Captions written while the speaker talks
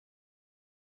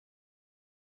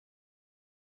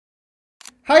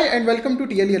Hi and welcome to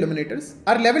TLE Eliminators.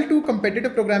 Our level 2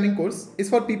 competitive programming course is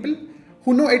for people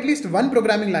who know at least one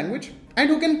programming language and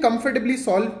who can comfortably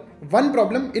solve one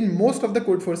problem in most of the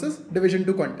Codeforces Division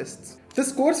 2 contests.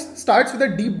 This course starts with a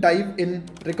deep dive in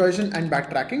recursion and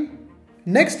backtracking.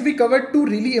 Next, we cover two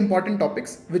really important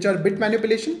topics, which are bit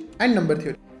manipulation and number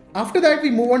theory. After that, we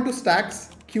move on to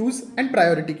stacks, queues and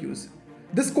priority queues.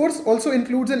 This course also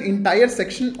includes an entire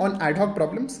section on ad hoc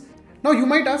problems. Now you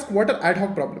might ask, what are ad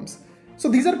hoc problems? So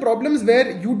these are problems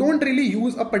where you don't really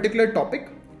use a particular topic,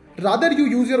 rather you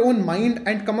use your own mind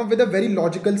and come up with a very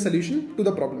logical solution to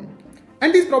the problem.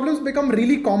 And these problems become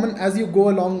really common as you go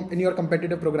along in your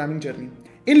competitive programming journey.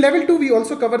 In level 2, we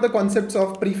also cover the concepts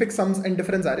of prefix sums and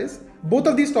difference arrays. Both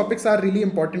of these topics are really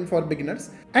important for beginners.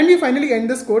 And we finally end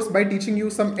this course by teaching you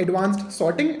some advanced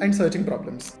sorting and searching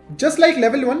problems. Just like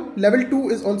level 1, level 2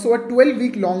 is also a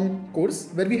 12-week long course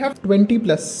where we have 20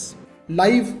 plus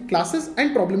live classes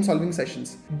and problem solving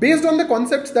sessions. Based on the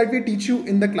concepts that we teach you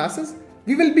in the classes,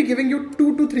 we will be giving you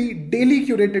 2 to 3 daily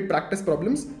curated practice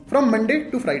problems from Monday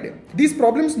to Friday. These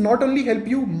problems not only help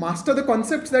you master the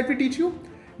concepts that we teach you,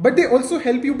 but they also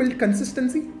help you build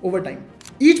consistency over time.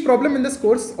 Each problem in this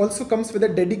course also comes with a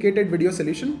dedicated video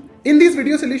solution. In these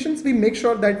video solutions, we make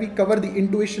sure that we cover the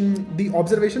intuition, the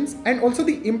observations, and also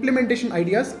the implementation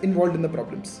ideas involved in the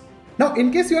problems. Now,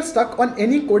 in case you are stuck on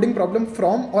any coding problem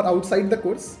from or outside the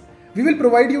course, we will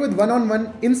provide you with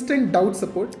one-on-one instant doubt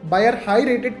support by our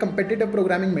high-rated competitive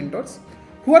programming mentors,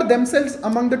 who are themselves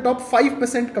among the top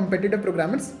 5% competitive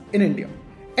programmers in India.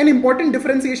 An important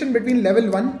differentiation between level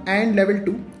 1 and level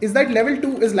 2 is that level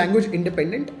 2 is language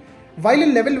independent, while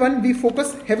in level 1 we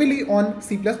focus heavily on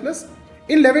C++.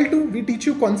 In level 2, we teach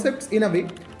you concepts in a way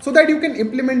so that you can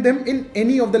implement them in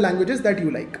any of the languages that you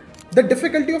like. The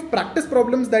difficulty of practice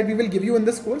problems that we will give you in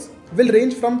this course will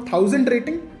range from 1000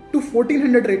 rating to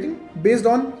 1400 rating based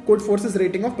on Codeforces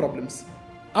rating of problems.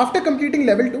 After completing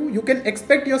level 2, you can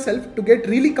expect yourself to get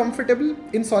really comfortable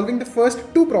in solving the first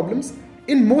 2 problems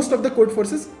in most of the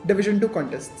Codeforces Division 2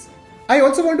 contests. I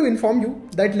also want to inform you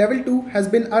that level 2 has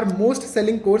been our most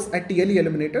selling course at TLE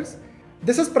Eliminators.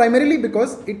 This is primarily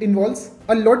because it involves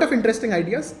a lot of interesting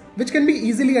ideas which can be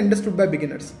easily understood by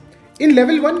beginners. In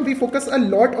level 1, we focus a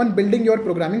lot on building your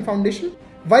programming foundation,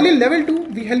 while in level 2,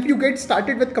 we help you get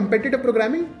started with competitive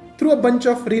programming through a bunch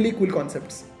of really cool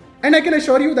concepts. And I can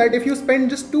assure you that if you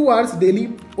spend just 2 hours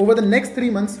daily over the next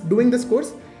 3 months doing this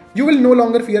course, you will no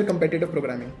longer fear competitive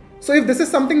programming. So if this is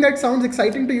something that sounds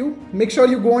exciting to you, make sure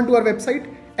you go onto our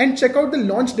website and check out the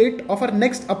launch date of our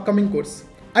next upcoming course.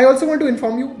 I also want to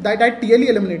inform you that at TLE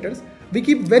Eliminators, we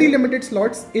keep very limited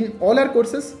slots in all our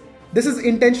courses. This is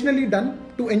intentionally done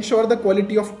to ensure the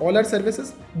quality of all our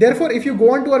services. Therefore, if you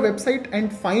go onto our website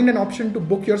and find an option to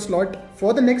book your slot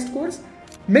for the next course,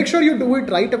 make sure you do it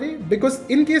right away, because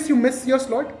in case you miss your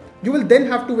slot, you will then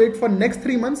have to wait for next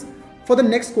 3 months for the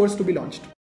next course to be launched.